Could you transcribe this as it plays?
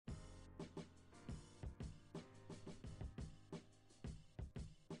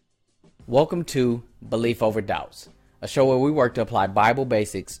Welcome to Belief Over Doubts, a show where we work to apply Bible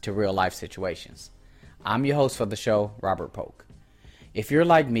basics to real life situations. I'm your host for the show, Robert Polk. If you're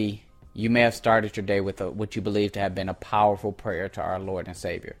like me, you may have started your day with what you believe to have been a powerful prayer to our Lord and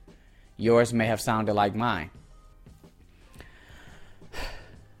Savior. Yours may have sounded like mine.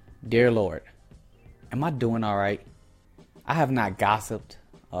 Dear Lord, am I doing all right? I have not gossiped,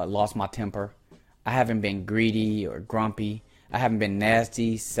 lost my temper. I haven't been greedy or grumpy. I haven't been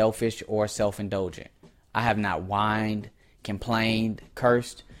nasty, selfish, or self-indulgent. I have not whined, complained,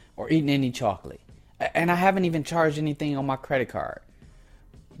 cursed, or eaten any chocolate. And I haven't even charged anything on my credit card.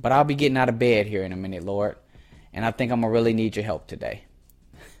 But I'll be getting out of bed here in a minute, Lord. And I think I'm going to really need your help today.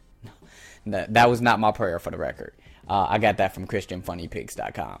 That was not my prayer, for the record. I got that from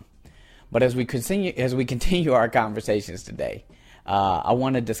ChristianFunnyPigs.com. But as we continue our conversations today, I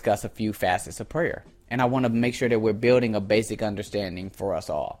want to discuss a few facets of prayer. And I want to make sure that we're building a basic understanding for us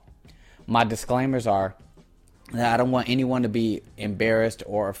all. My disclaimers are that I don't want anyone to be embarrassed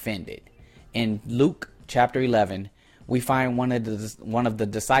or offended. In Luke chapter 11, we find one of the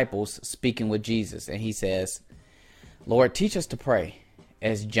disciples speaking with Jesus, and he says, "Lord, teach us to pray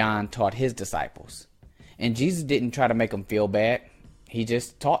as John taught his disciples." And Jesus didn't try to make them feel bad. He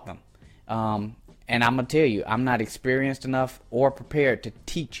just taught them. And I'm going to tell you, I'm not experienced enough or prepared to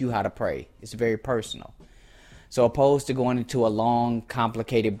teach you how to pray. It's very personal. So opposed to going into a long,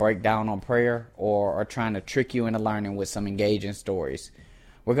 complicated breakdown on prayer or trying to trick you into learning with some engaging stories,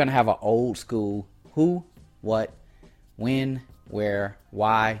 we're going to have an old school who, what, when, where,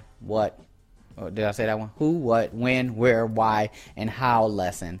 why, what. Oh, did I say that one? Who, what, when, where, why, and how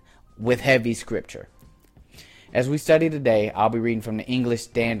lesson with heavy scripture. As we study today, I'll be reading from the English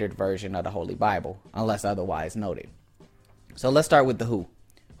Standard Version of the Holy Bible, unless otherwise noted. So let's start with the who.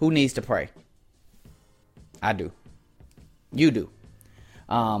 Who needs to pray? I do. You do.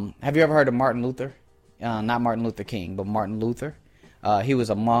 Have you ever heard of Martin Luther? Not Martin Luther King, but Martin Luther. He was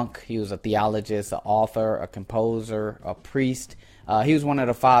a monk. He was a theologist, an author, a composer, a priest. He was one of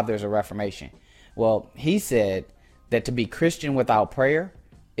the fathers of Reformation. Well, he said that to be Christian without prayer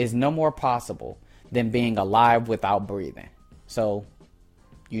is no more possible than being alive without breathing. So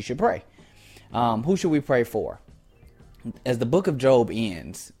you should pray. Who should we pray for? As the book of Job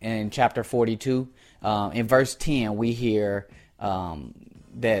ends in chapter 42, in verse 10, we hear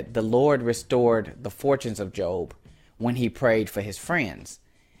that the Lord restored the fortunes of Job when he prayed for his friends.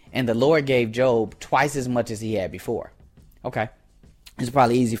 And the Lord gave Job twice as much as he had before. Okay. It's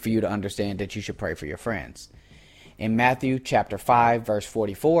probably easy for you to understand that you should pray for your friends. In Matthew chapter 5, verse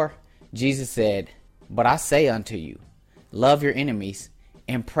 44, Jesus said, "But I say unto you, love your enemies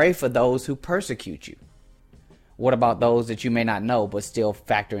and pray for those who persecute you." What about those that you may not know but still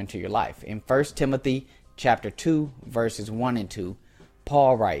factor into your life? In 1 Timothy chapter 2, verses 1 and 2,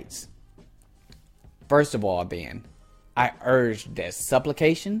 Paul writes, "First of all, then, I urge that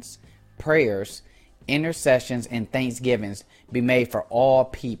supplications, prayers, intercessions, and thanksgivings be made for all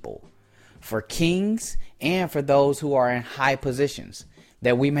people, for kings and for those who are in high positions,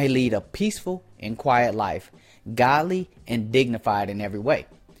 that we may lead a peaceful and quiet life, godly and dignified in every way."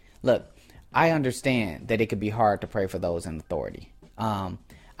 Look, I understand that it could be hard to pray for those in authority.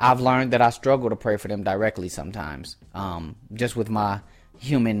 I've learned that I struggle to pray for them directly sometimes, just with my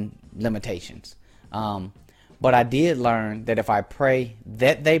human limitations. But I did learn that if I pray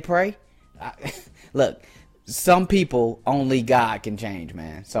that they pray, look, some people only God can change,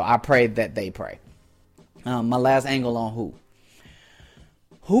 man. So I pray that they pray. My last angle on who.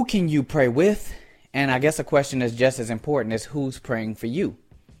 Who can you pray with? And I guess a question that's just as important is who's praying for you.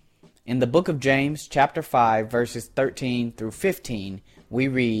 In the book of James, chapter 5, verses 13 through 15, we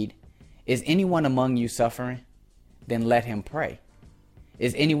read, "Is anyone among you suffering? Then let him pray.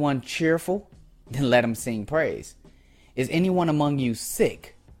 Is anyone cheerful? Then let him sing praise. Is anyone among you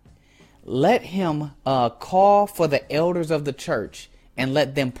sick? Let him call for the elders of the church and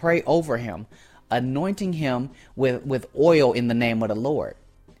let them pray over him, anointing him with oil in the name of the Lord.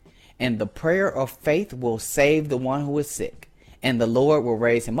 And the prayer of faith will save the one who is sick, and the Lord will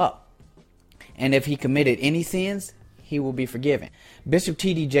raise him up. And if he committed any sins, he will be forgiven." Bishop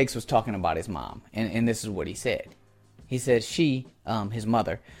T.D. Jakes was talking about his mom, and this is what he said. He said she, his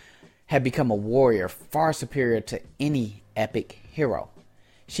mother, had become a warrior far superior to any epic hero.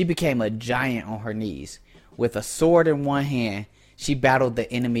 She became a giant on her knees. With a sword in one hand, she battled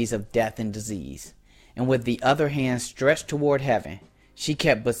the enemies of death and disease. And with the other hand stretched toward heaven, she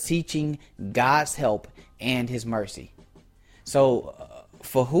kept beseeching God's help and his mercy. So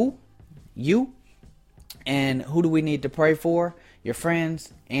for who? You. And who do we need to pray for? Your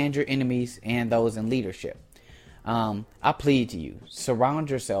friends and your enemies and those in leadership. I plead to you, surround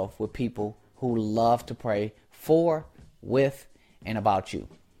yourself with people who love to pray for, with, and about you.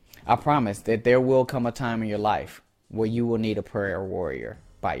 I promise that there will come a time in your life where you will need a prayer warrior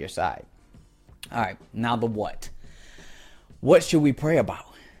by your side. All right, now the what. What should we pray about?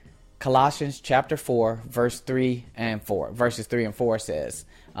 Colossians chapter 4, verses 3 and 4 says,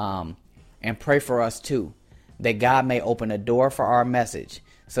 and pray for us too, that God may open a door for our message,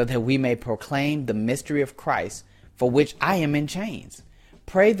 so that we may proclaim the mystery of Christ, for which I am in chains.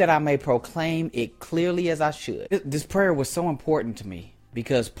 Pray that I may proclaim it clearly as I should. This prayer was so important to me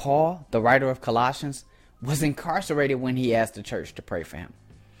because Paul, the writer of Colossians, was incarcerated when he asked the church to pray for him.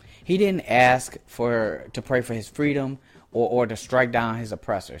 He didn't ask to pray for his freedom or to strike down his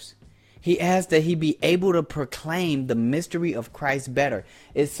oppressors. He asked that he be able to proclaim the mystery of Christ better.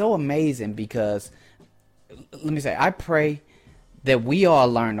 It's so amazing because, let me say, I pray that we all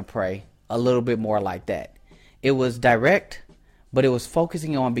learn to pray a little bit more like that. It was direct, but it was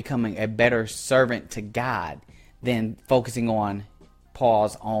focusing on becoming a better servant to God than focusing on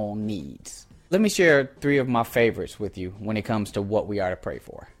Paul's own needs. Let me share 3 of my favorites with you when it comes to what we are to pray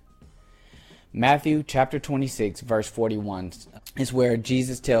for. Matthew chapter 26, verse 41 is where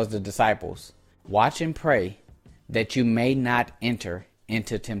Jesus tells the disciples, watch and pray that you may not enter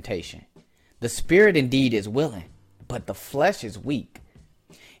into temptation. The spirit indeed is willing, but the flesh is weak.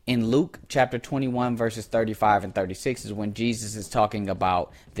 In Luke chapter 21, verses 35 and 36 is when Jesus is talking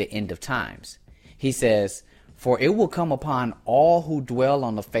about the end of times. He says, for it will come upon all who dwell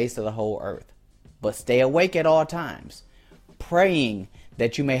on the face of the whole earth, but stay awake at all times, praying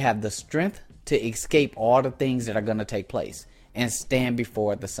that you may have the strength to escape all the things that are going to take place and stand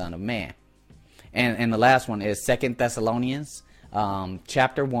before the Son of Man. And the last one is 2 Thessalonians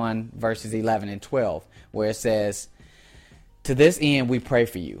chapter 1, verses 11 and 12, where it says, to this end we pray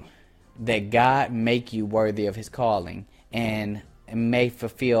for you, that God make you worthy of his calling and may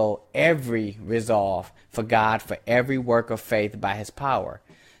fulfill every resolve for God for every work of faith by his power,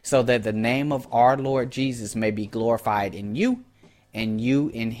 so that the name of our Lord Jesus may be glorified in you and you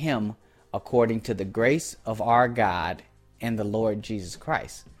in him, according to the grace of our God and the Lord Jesus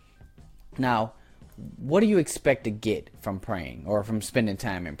Christ. Now, what do you expect to get from praying or from spending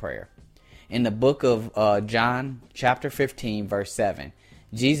time in prayer? In the book of John, chapter 15, verse 7,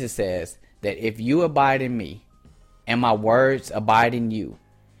 Jesus says that if you abide in me and my words abide in you,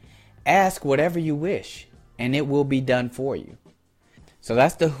 ask whatever you wish and it will be done for you. So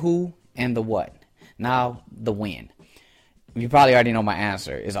that's the who and the what. Now, the when. You probably already know my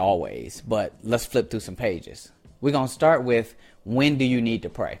answer is always, but let's flip through some pages. We're going to start with when do you need to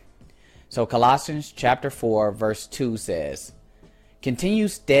pray? So Colossians chapter 4 verse 2 says, continue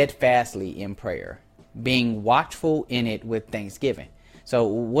steadfastly in prayer, being watchful in it with thanksgiving. So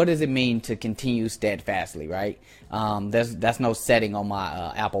what does it mean to continue steadfastly, right? That's no setting on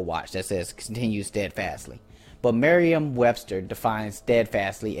my Apple Watch that says continue steadfastly. But Merriam-Webster defines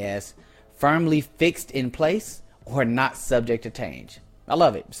steadfastly as firmly fixed in place or not subject to change. I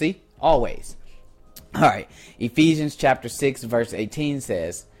love it. See? Always. All right. Ephesians chapter 6 verse 18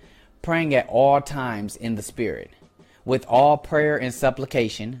 says, praying at all times in the Spirit, with all prayer and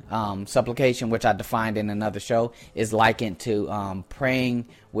supplication. Supplication, which I defined in another show, is likened to praying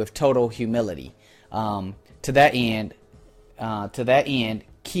with total humility. To that end,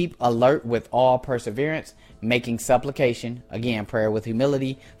 keep alert with all perseverance, making supplication, again, prayer with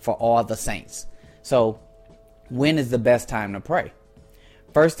humility, for all the saints. So, when is the best time to pray?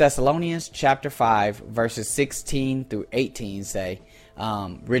 1 Thessalonians chapter 5 verses 16 through 18 say,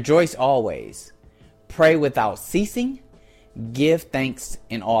 rejoice always, pray without ceasing, give thanks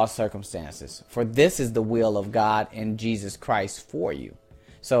in all circumstances, for this is the will of God and Jesus Christ for you.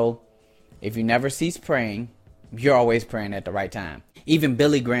 So, if you never cease praying, you're always praying at the right time. Even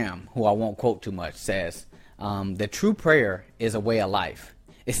Billy Graham, who I won't quote too much, says, the true prayer is a way of life.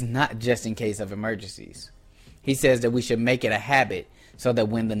 It's not just in case of emergencies. He says that we should make it a habit so that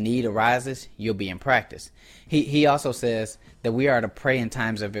when the need arises, you'll be in practice. He also says that we are to pray in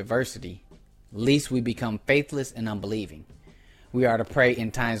times of adversity, lest we become faithless and unbelieving. We are to pray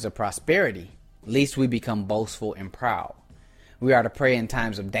in times of prosperity, lest we become boastful and proud. We are to pray in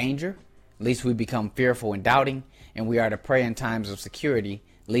times of danger, lest we become fearful and doubting. And we are to pray in times of security,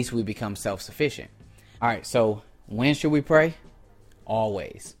 lest we become self-sufficient. All right, so when should we pray?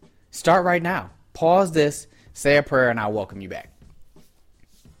 Always. Start right now. Pause this, say a prayer, and I'll welcome you back.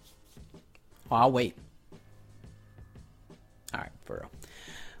 Oh, I'll wait. All right, for real.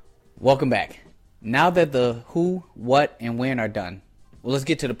 Welcome back. Now that the who, what, and when are done, well, let's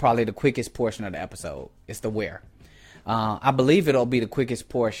get to probably the quickest portion of the episode. It's the where. I believe it'll be the quickest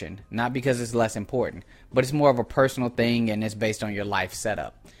portion, not because it's less important, but it's more of a personal thing and it's based on your life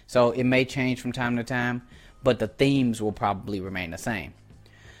setup. So it may change from time to time, but the themes will probably remain the same.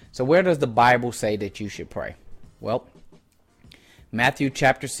 So where does the Bible say that you should pray? Well, Matthew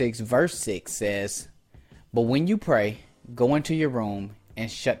chapter 6 verse 6 says, "But when you pray, go into your room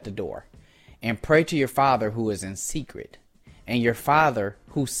and shut the door, and pray to your Father who is in secret, and your Father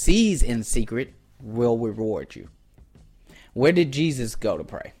who sees in secret will reward you." Where did Jesus go to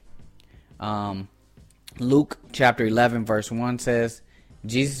pray? Luke chapter 11 verse 1 says,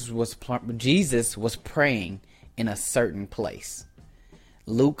 Jesus was praying in a certain place.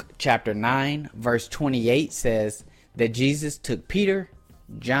 Luke chapter 9 verse 28 says that Jesus took Peter,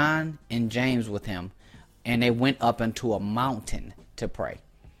 John, and James with him, and they went up into a mountain to pray.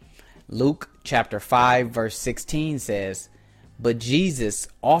 Luke chapter 5 verse 16 says, "But Jesus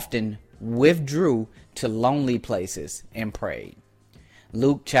often withdrew to lonely places and prayed."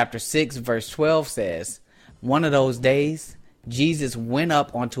 Luke chapter 6 verse 12 says, "One of those days, Jesus went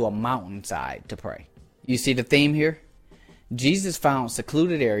up onto a mountainside to pray." You see the theme here? Jesus found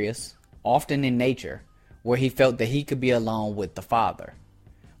secluded areas, often in nature, where he felt that he could be alone with the Father.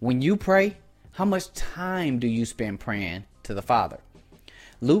 When you pray, how much time do you spend praying to the Father?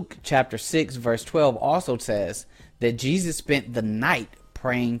 Luke chapter 6 verse 12 also says that Jesus spent the night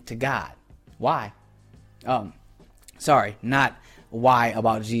praying to God. Why? Not why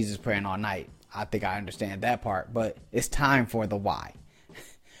about Jesus praying all night. I think I understand that part, but it's time for the why.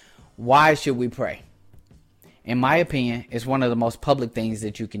 Why should we pray? In my opinion, it's one of the most public things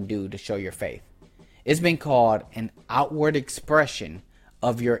that you can do to show your faith. It's been called an outward expression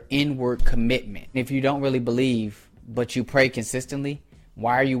of your inward commitment. If you don't really believe, but you pray consistently,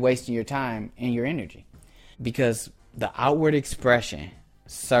 why are you wasting your time and your energy? Because the outward expression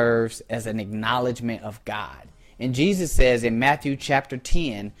serves as an acknowledgement of God. And Jesus says in Matthew chapter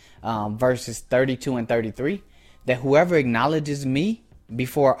 10, verses 32 and 33, that whoever acknowledges me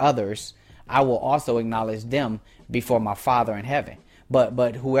before others, I will also acknowledge them before my Father in heaven.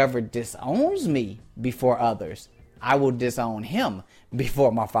 But whoever disowns me before others, I will disown him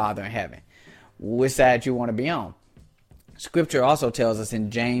before my Father in heaven. Which side you want to be on? Scripture also tells us in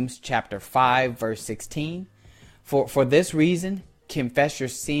James chapter 5 verse 16, For this reason, confess your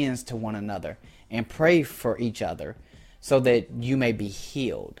sins to one another and pray for each other so that you may be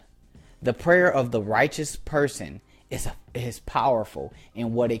healed. The prayer of the righteous person is powerful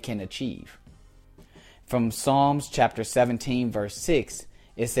in what it can achieve. From Psalms chapter 17 verse 6,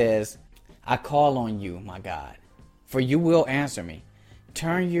 it says, "I call on you, my God, for you will answer me.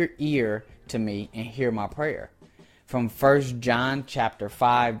 Turn your ear to me and hear my prayer." From 1 John chapter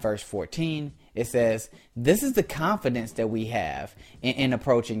 5 verse 14, it says, "This is the confidence that we have in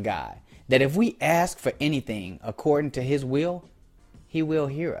approaching God, that if we ask for anything according to his will, he will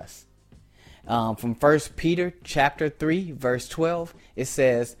hear us." From 1 Peter chapter 3 verse 12, it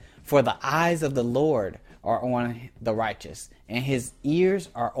says, "For the eyes of the Lord are on the righteous, and his ears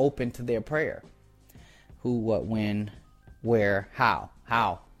are open to their prayer." Who, what, when, where, how?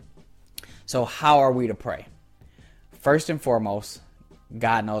 How? So how are we to pray? First and foremost,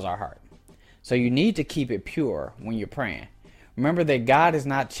 God knows our heart. So you need to keep it pure when you're praying. Remember that God is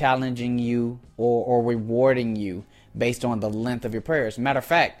not challenging you or rewarding you based on the length of your prayers. Matter of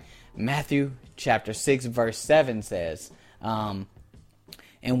fact, Matthew chapter 6 verse 7 says, "And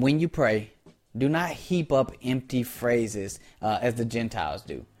when you pray, do not heap up empty phrases as the Gentiles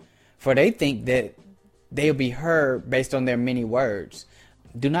do, for they think that they'll be heard based on their many words.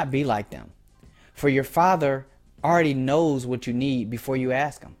 Do not be like them, for your Father already knows what you need before you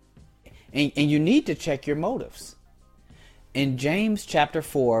ask him." And you need to check your motives. In James chapter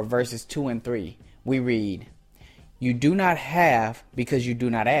 4 verses 2 and 3, we read, "You do not have because you do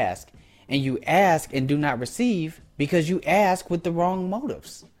not ask, and you ask and do not receive because you ask with the wrong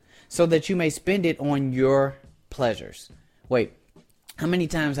motives, so that you may spend it on your pleasures." Wait, how many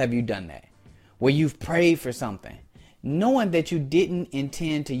times have you done that? Where you've prayed for something, knowing that you didn't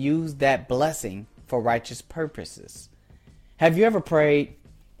intend to use that blessing for righteous purposes. Have you ever prayed,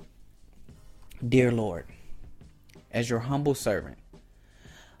 "Dear Lord, as your humble servant,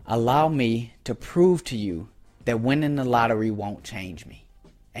 allow me to prove to you that winning the lottery won't change me.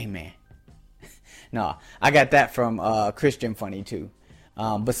 Amen." No, I got that from Christian Funny too.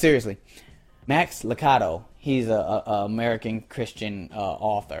 But seriously, Max Lucado, he's a American Christian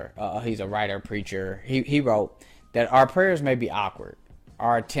author. He's a writer, preacher. He wrote that our prayers may be awkward,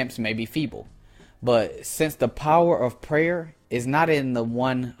 our attempts may be feeble, but since the power of prayer is not in the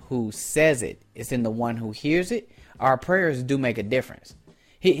one who says it, it's in the one who hears it, our prayers do make a difference.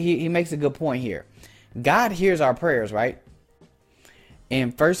 He makes a good point here. God hears our prayers, right?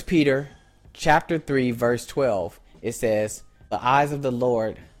 In 1 Peter chapter 3, verse 12, it says, the eyes of the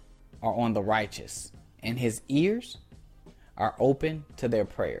Lord are on the righteous, and his ears are open to their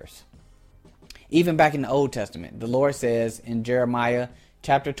prayers. Even back in the Old Testament, the Lord says in Jeremiah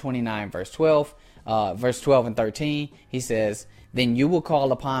chapter 29, verse 12 and 13, he says, then you will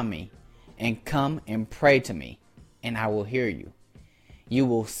call upon me and come and pray to me, and I will hear you. You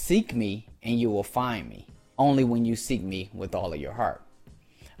will seek me and you will find me, only when you seek me with all of your heart.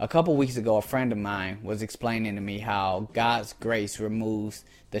 A couple weeks ago, a friend of mine was explaining to me how God's grace removes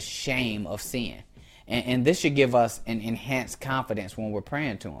the shame of sin. And this should give us an enhanced confidence when we're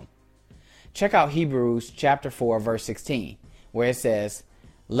praying to him. Check out Hebrews chapter 4, verse 16, where it says,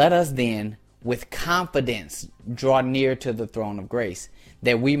 let us then with confidence draw near to the throne of grace,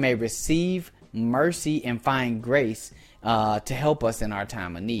 that we may receive mercy and find grace to help us in our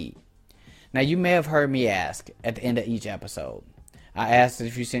time of need. Now, you may have heard me ask at the end of each episode, I asked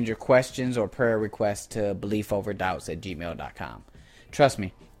if you send your questions or prayer requests to beliefoverdoubts@gmail.com. Trust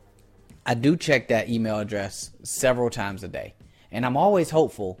me, I do check that email address several times a day. And I'm always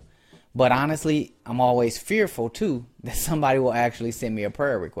hopeful, but honestly, I'm always fearful too that somebody will actually send me a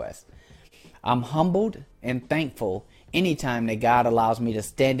prayer request. I'm humbled and thankful anytime that God allows me to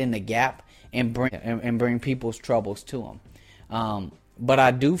stand in the gap and bring people's troubles to him. But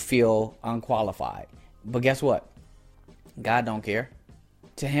I do feel unqualified. But guess what? God don't care.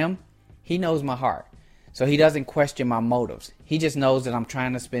 To him, he knows my heart. So he doesn't question my motives. He just knows that I'm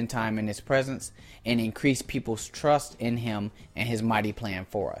trying to spend time in his presence and increase people's trust in him and his mighty plan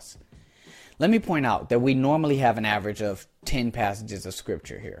for us. Let me point out that we normally have an average of 10 passages of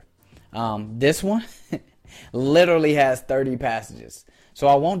scripture here. This one literally has 30 passages. So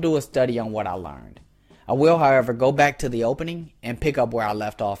I won't do a study on what I learned. I will, however, go back to the opening and pick up where I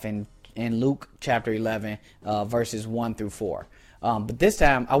left off in Luke chapter 11, verses 1 through 4. But this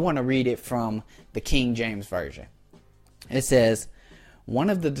time I want to read it from the King James Version. It says, one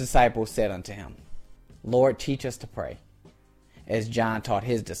of the disciples said unto him, Lord, teach us to pray, as John taught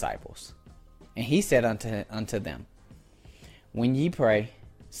his disciples. And he said unto them, when ye pray,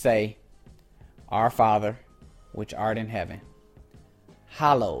 say, Our Father, which art in heaven,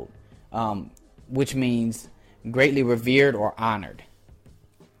 hallowed, which means greatly revered or honored.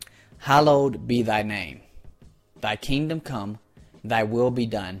 Hallowed be thy name. Thy kingdom come, thy will be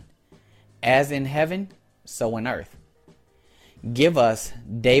done, as in heaven, so in earth. Give us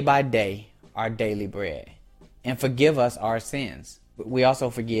day by day our daily bread, and forgive us our sins. We also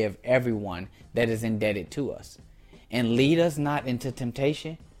forgive everyone that is indebted to us. And lead us not into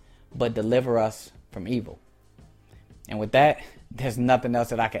temptation, but deliver us from evil. And with that, there's nothing else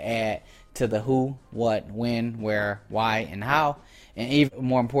that I can add to the who, what, when, where, why, and how. And even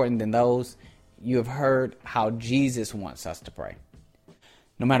more important than those, you have heard how Jesus wants us to pray.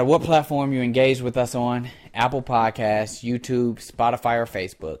 No matter what platform you engage with us on, Apple Podcasts, YouTube, Spotify, or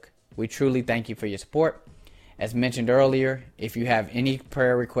Facebook, we truly thank you for your support. As mentioned earlier, if you have any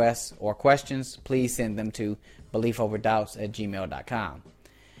prayer requests or questions, please send them to beliefoverdoubts@gmail.com.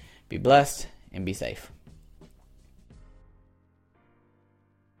 Be blessed and be safe.